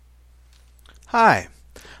Hi,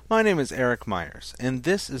 my name is Eric Myers, and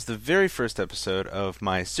this is the very first episode of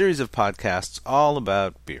my series of podcasts all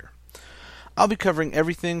about beer. I'll be covering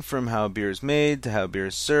everything from how beer is made to how beer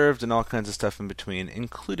is served and all kinds of stuff in between,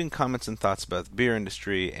 including comments and thoughts about the beer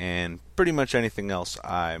industry and pretty much anything else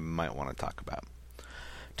I might want to talk about.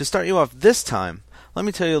 To start you off this time, let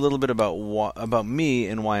me tell you a little bit about me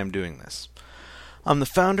and why I'm doing this. I'm the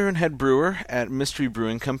founder and head brewer at Mystery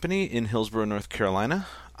Brewing Company in Hillsborough, North Carolina.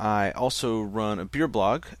 I also run a beer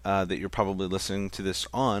blog that you're probably listening to this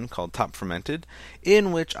on called Fermented,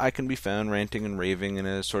 in which I can be found ranting and raving in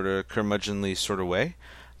a sort of curmudgeonly sort of way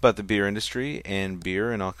about the beer industry and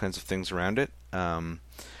beer and all kinds of things around it.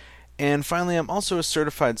 And finally, I'm also a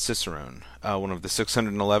certified Cicerone, one of the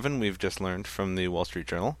 611 we've just learned from the Wall Street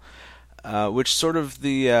Journal, which sort of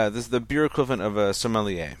this is the beer equivalent of a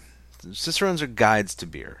sommelier. Cicerones are guides to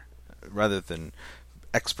beer, rather than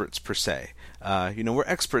experts per se. We're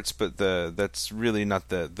experts, but that's really not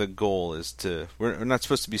the goal. We're not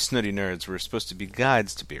supposed to be snooty nerds. We're supposed to be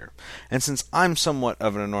guides to beer. And since I'm somewhat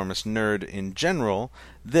of an enormous nerd in general,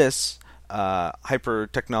 this hyper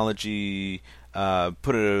technology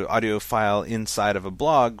put an audio file inside of a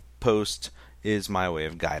blog post is my way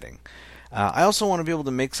of guiding. I also want to be able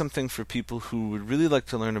to make something for people who would really like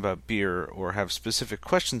to learn about beer or have specific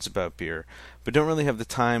questions about beer, but don't really have the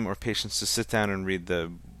time or patience to sit down and read the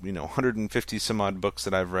 150 some odd books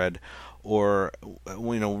that I've read, or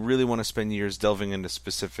really want to spend years delving into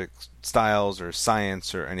specific styles or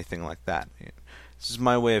science or anything like that. This is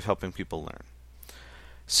my way of helping people learn.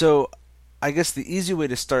 So I guess the easy way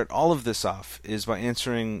to start all of this off is by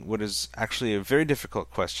answering what is actually a very difficult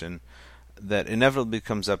question that inevitably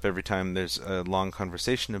comes up every time there's a long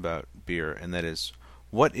conversation about beer, and that is,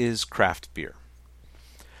 what is craft beer?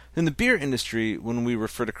 In the beer industry, when we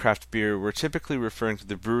refer to craft beer, we're typically referring to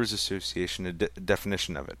the Brewers Association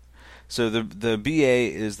definition of it. So the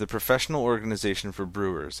BA is the professional organization for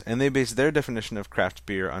brewers, and they base their definition of craft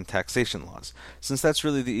beer on taxation laws, since that's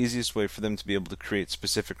really the easiest way for them to be able to create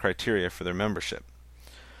specific criteria for their membership.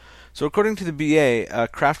 So according to the BA, a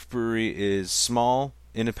craft brewery is small,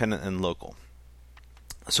 independent, and local.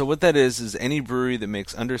 So what that is any brewery that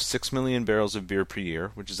makes under 6 million barrels of beer per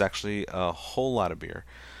year, which is actually a whole lot of beer,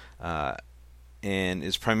 and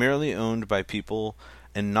is primarily owned by people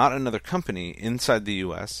and not another company inside the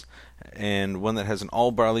U.S., and one that has an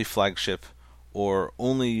all-barley flagship or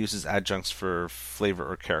only uses adjuncts for flavor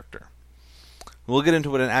or character. We'll get into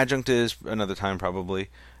what an adjunct is another time probably,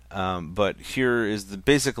 but here is the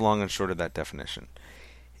basic long and short of that definition.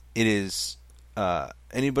 It is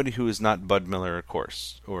anybody who is not Bud Miller, of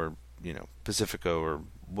course, or Pacifico or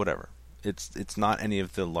whatever. It's not any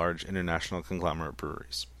of the large international conglomerate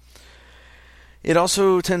breweries. It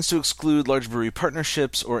also tends to exclude large brewery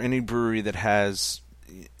partnerships or any brewery that has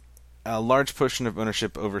a large portion of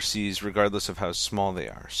ownership overseas, regardless of how small they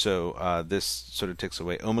are. So this sort of takes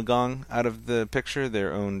away Ommegang out of the picture.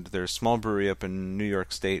 They're a small brewery up in New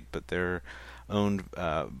York State, but they're owned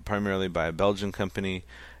primarily by a Belgian company.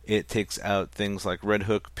 It takes out things like Red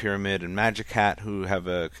Hook, Pyramid, and Magic Hat, who have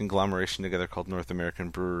a conglomeration together called North American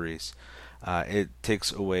Breweries. It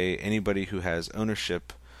takes away anybody who has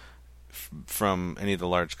ownership from any of the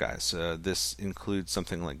large guys. This includes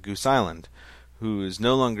something like Goose Island, who is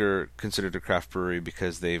no longer considered a craft brewery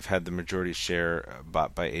because they've had the majority share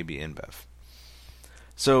bought by AB InBev.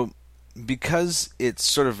 So because it's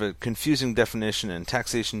sort of a confusing definition and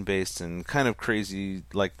taxation-based and kind of crazy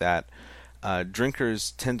like that,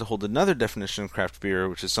 drinkers tend to hold another definition of craft beer,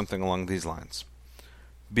 which is something along these lines.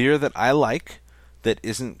 Beer that I like that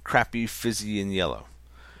isn't crappy, fizzy, and yellow.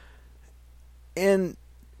 And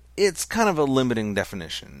it's kind of a limiting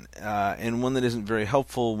definition, and one that isn't very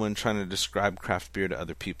helpful when trying to describe craft beer to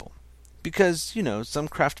other people. Because, some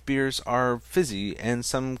craft beers are fizzy, and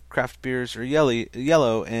some craft beers are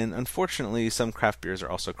yellow, and unfortunately some craft beers are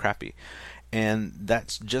also crappy. And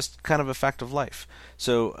that's just kind of a fact of life.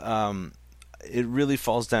 So, it really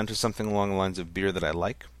falls down to something along the lines of beer that I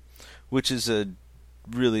like, which is a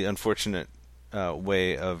really unfortunate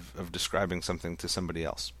way of describing something to somebody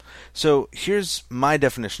else. So here's my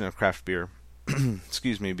definition of craft beer.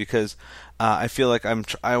 Excuse me, because I feel like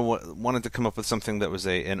I wanted to come up with something that was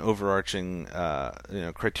an overarching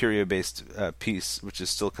criteria-based piece, which is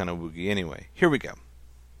still kind of woogie anyway. Here we go.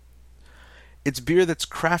 It's beer that's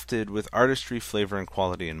crafted with artistry, flavor, and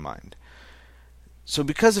quality in mind. So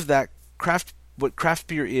because of that, what craft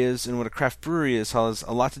beer is and what a craft brewery is has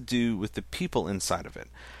a lot to do with the people inside of it.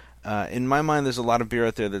 In my mind, there's a lot of beer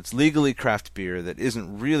out there that's legally craft beer that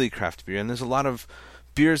isn't really craft beer, and there's a lot of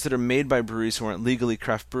beers that are made by breweries who aren't legally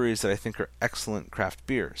craft breweries that I think are excellent craft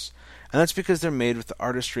beers. And that's because they're made with the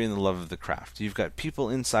artistry and the love of the craft. You've got people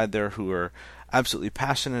inside there who are absolutely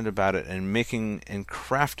passionate about it and making and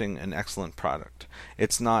crafting an excellent product.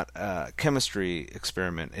 It's not a chemistry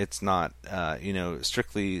experiment. It's not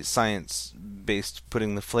strictly science-based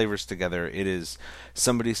putting the flavors together. It is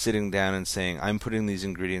somebody sitting down and saying, I'm putting these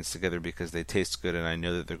ingredients together because they taste good and I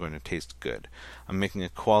know that they're going to taste good. I'm making a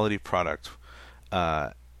quality product.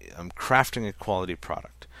 I'm crafting a quality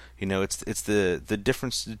product. It's the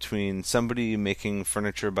difference between somebody making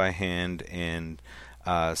furniture by hand and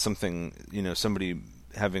somebody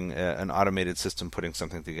having an automated system putting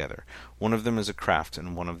something together. One of them is a craft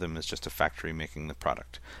and one of them is just a factory making the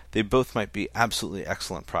product. They both might be absolutely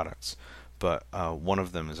excellent products, but one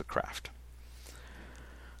of them is a craft.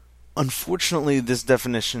 Unfortunately, this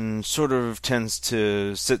definition sort of tends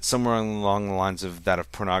to sit somewhere along the lines of that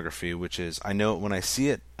of pornography, which is, I know it when I see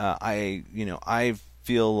it. I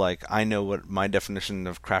feel like I know what my definition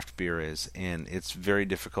of craft beer is, and it's very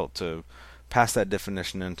difficult to pass that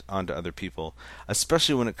definition on to other people,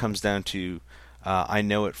 especially when it comes down to I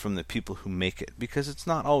know it from the people who make it, because it's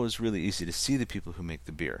not always really easy to see the people who make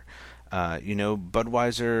the beer.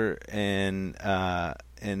 Budweiser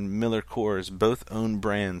and Miller Coors both own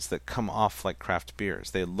brands that come off like craft beers.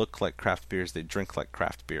 They look like craft beers, they drink like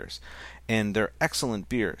craft beers, and they're excellent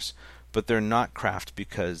beers, but they're not craft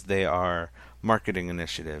because they are marketing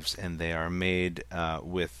initiatives and they are made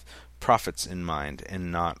with profits in mind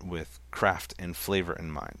and not with craft and flavor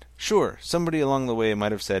in mind. Sure, somebody along the way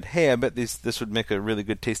might have said, hey, I bet this would make a really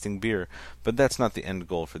good tasting beer, but that's not the end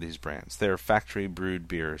goal for these brands. They're factory brewed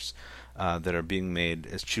beers that are being made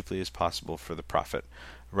as cheaply as possible for the profit,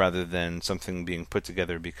 rather than something being put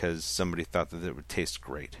together because somebody thought that it would taste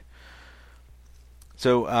great.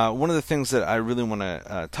 So one of the things that I really want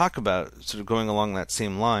to talk about, sort of going along that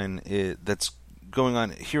same line, that's going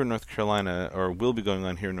on here in North Carolina, or will be going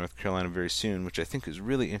on here in North Carolina very soon, which I think is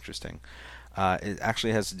really interesting. It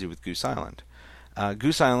actually has to do with Goose Island.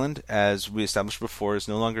 Goose Island, as we established before, is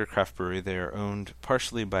no longer a craft brewery. They are owned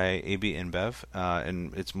partially by AB InBev,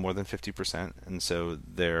 and it's more than 50%, and so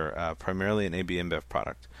they're primarily an AB InBev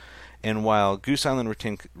product. And while Goose Island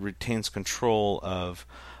retains control of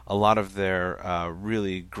a lot of their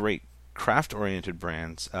really great craft-oriented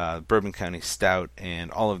brands, Bourbon County Stout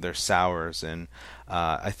and all of their sours, and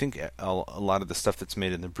I think a lot of the stuff that's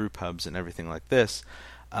made in the brew pubs and everything like this,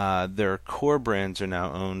 their core brands are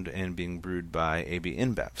now owned and being brewed by AB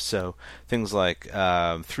InBev. So things like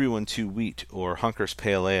 312 Wheat or Hunker's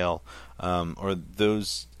Pale Ale, or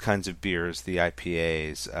those kinds of beers, the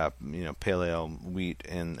IPAs, Pale Ale, wheat,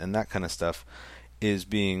 and that kind of stuff, is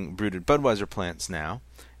being brewed at Budweiser plants now,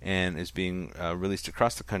 and is being released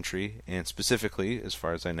across the country, and specifically, as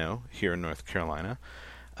far as I know, here in North Carolina,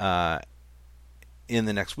 in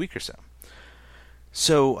the next week or so.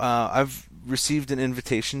 So I've received an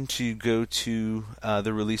invitation to go to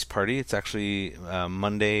the release party. It's actually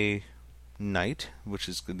Monday night, which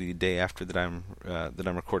is the day after that I'm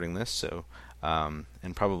recording this. So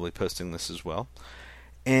and probably posting this as well.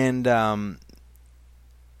 And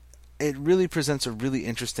it really presents a really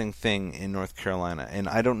interesting thing in North Carolina. And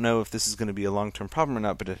I don't know if this is going to be a long-term problem or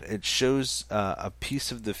not, but it shows a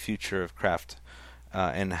piece of the future of craft.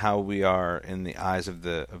 And how we are in the eyes of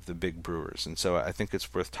the big brewers, and so I think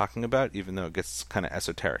it's worth talking about, even though it gets kind of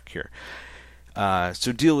esoteric here.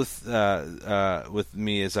 So deal with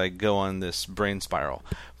me as I go on this brain spiral.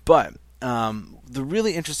 But the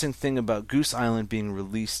really interesting thing about Goose Island being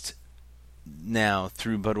released now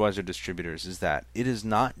through Budweiser distributors is that it is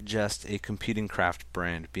not just a competing craft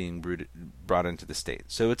brand being brought into the state.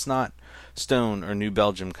 So it's not Stone or New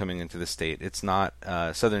Belgium coming into the state. It's not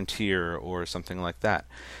Southern Tier or something like that.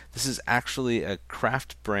 This is actually a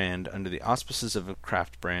craft brand under the auspices of a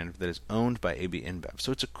craft brand that is owned by AB InBev.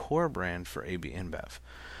 So it's a core brand for AB InBev,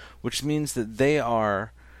 which means that they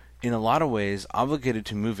are, in a lot of ways, obligated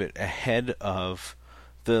to move it ahead of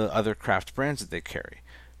the other craft brands that they carry,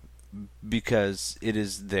 because it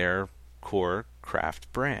is their core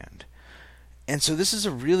craft brand. And so this is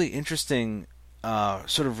a really interesting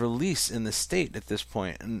sort of release in the state at this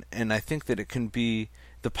point, and I think that it can be,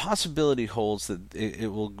 the possibility holds that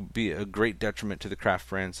it will be a great detriment to the craft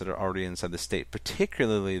brands that are already inside the state,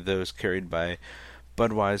 particularly those carried by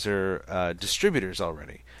Budweiser distributors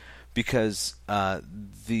already, because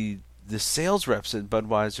the sales reps at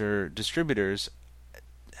Budweiser distributors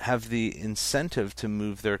have the incentive to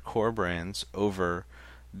move their core brands over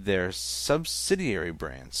their subsidiary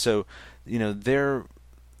brands. So,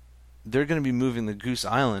 they're going to be moving the Goose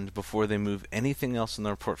Island before they move anything else in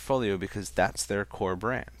their portfolio, because that's their core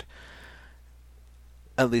brand.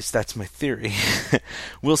 At least that's my theory.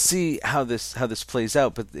 We'll see how this plays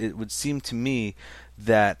out, but it would seem to me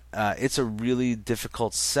that it's a really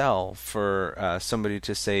difficult sell for somebody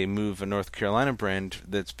to say move a North Carolina brand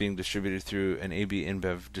that's being distributed through an AB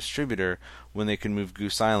InBev distributor when they can move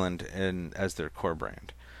Goose Island as their core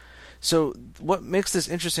brand. So what makes this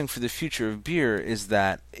interesting for the future of beer is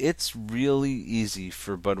that it's really easy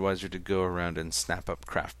for Budweiser to go around and snap up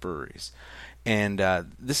craft breweries. And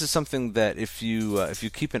this is something that if you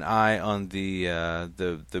keep an eye on the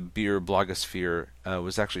beer blogosphere,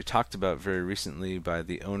 was actually talked about very recently by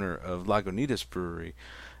the owner of Lagunitas Brewery,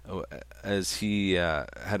 as he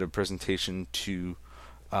had a presentation to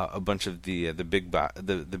a bunch of the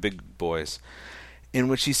big boys, in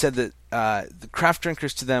which he said that the craft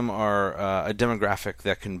drinkers to them are a demographic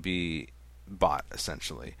that can be bought,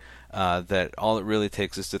 essentially. That all it really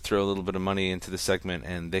takes is to throw a little bit of money into the segment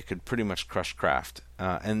and they could pretty much crush craft.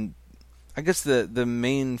 And I guess the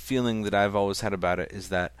main feeling that I've always had about it is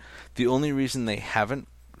that the only reason they haven't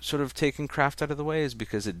sort of taken craft out of the way is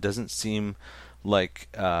because it doesn't seem like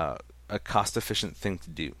a cost-efficient thing to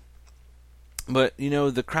do. But,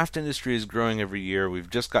 the craft industry is growing every year. We've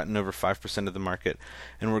just gotten over 5% of the market,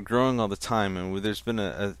 and we're growing all the time. And there's been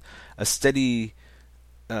a steady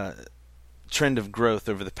trend of growth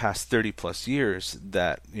over the past 30 plus years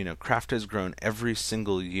that, craft has grown every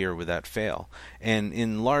single year without fail. And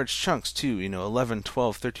in large chunks, too, 11,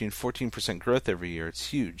 12, 13, 14% growth every year. It's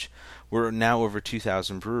huge. We're now over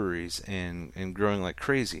 2,000 breweries and growing like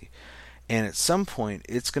crazy. And at some point,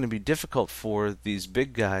 it's going to be difficult for these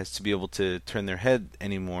big guys to be able to turn their head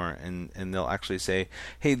anymore, and they'll actually say,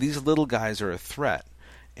 hey, these little guys are a threat.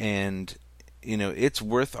 And, it's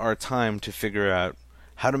worth our time to figure out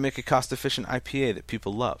how to make a cost-efficient IPA that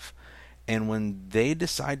people love. And when they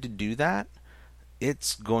decide to do that,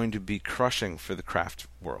 it's going to be crushing for the craft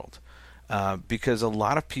world. Because a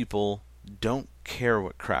lot of people don't care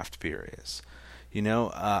what craft beer is.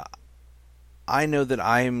 I know that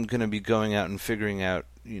I'm going to be going out and figuring out,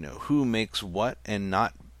 who makes what and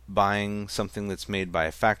not buying something that's made by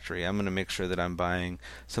a factory. I'm going to make sure that I'm buying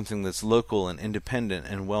something that's local and independent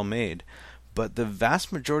and well made. But the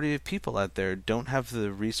vast majority of people out there don't have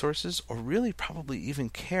the resources or really probably even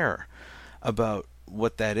care about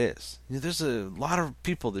what that is. There's a lot of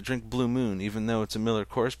people that drink Blue Moon even though it's a Miller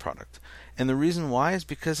Coors product. And the reason why is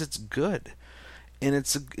because it's good. And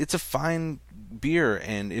it's a fine beer,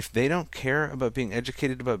 and if they don't care about being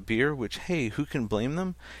educated about beer, which, hey, who can blame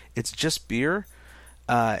them? It's just beer.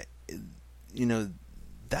 That's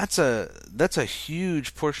a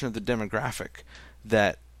huge portion of the demographic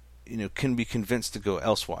that can be convinced to go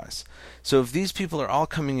elsewise. So if these people are all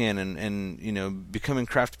coming in and becoming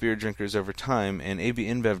craft beer drinkers over time, and AB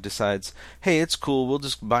InBev decides, hey, it's cool, we'll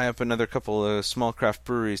just buy up another couple of small craft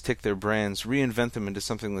breweries, take their brands, reinvent them into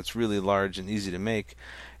something that's really large and easy to make,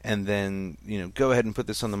 and then go ahead and put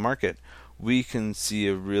this on the market, we can see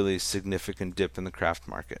a really significant dip in the craft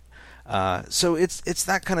market. So it's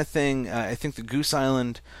that kind of thing. I think the Goose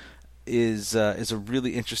Island is a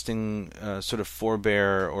really interesting sort of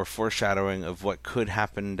forebear or foreshadowing of what could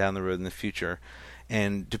happen down the road in the future.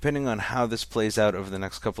 And depending on how this plays out over the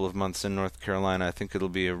next couple of months in North Carolina, I think it'll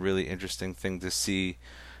be a really interesting thing to see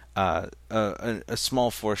a small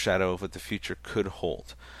foreshadow of what the future could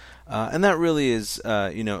hold. And that really is,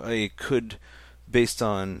 a could based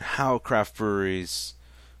on how craft breweries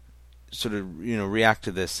sort of, react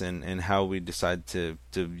to this and how we decide to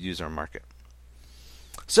use our market.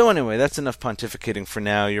 So anyway, that's enough pontificating for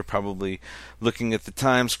now. You're probably looking at the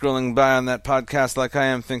time, scrolling by on that podcast like I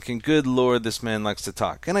am, thinking, good Lord, this man likes to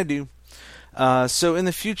talk. And I do. So in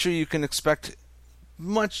the future, you can expect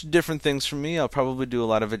much different things from me. I'll probably do a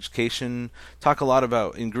lot of education, talk a lot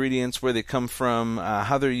about ingredients, where they come from,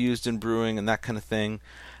 how they're used in brewing, and that kind of thing.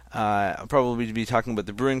 I'll probably be talking about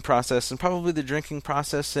the brewing process and probably the drinking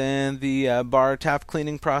process and the bar tap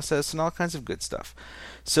cleaning process and all kinds of good stuff.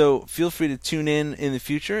 So feel free to tune in the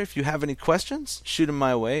future. If you have any questions, shoot them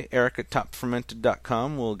my way.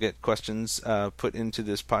 Eric@topfermented.com will get questions put into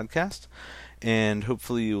this podcast. And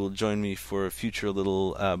hopefully you will join me for future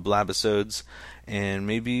little blabisodes. And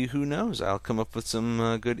maybe, who knows, I'll come up with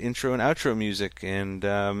some good intro and outro music and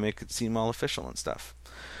make it seem all official and stuff.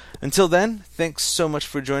 Until then, thanks so much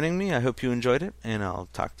for joining me. I hope you enjoyed it, and I'll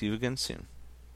talk to you again soon.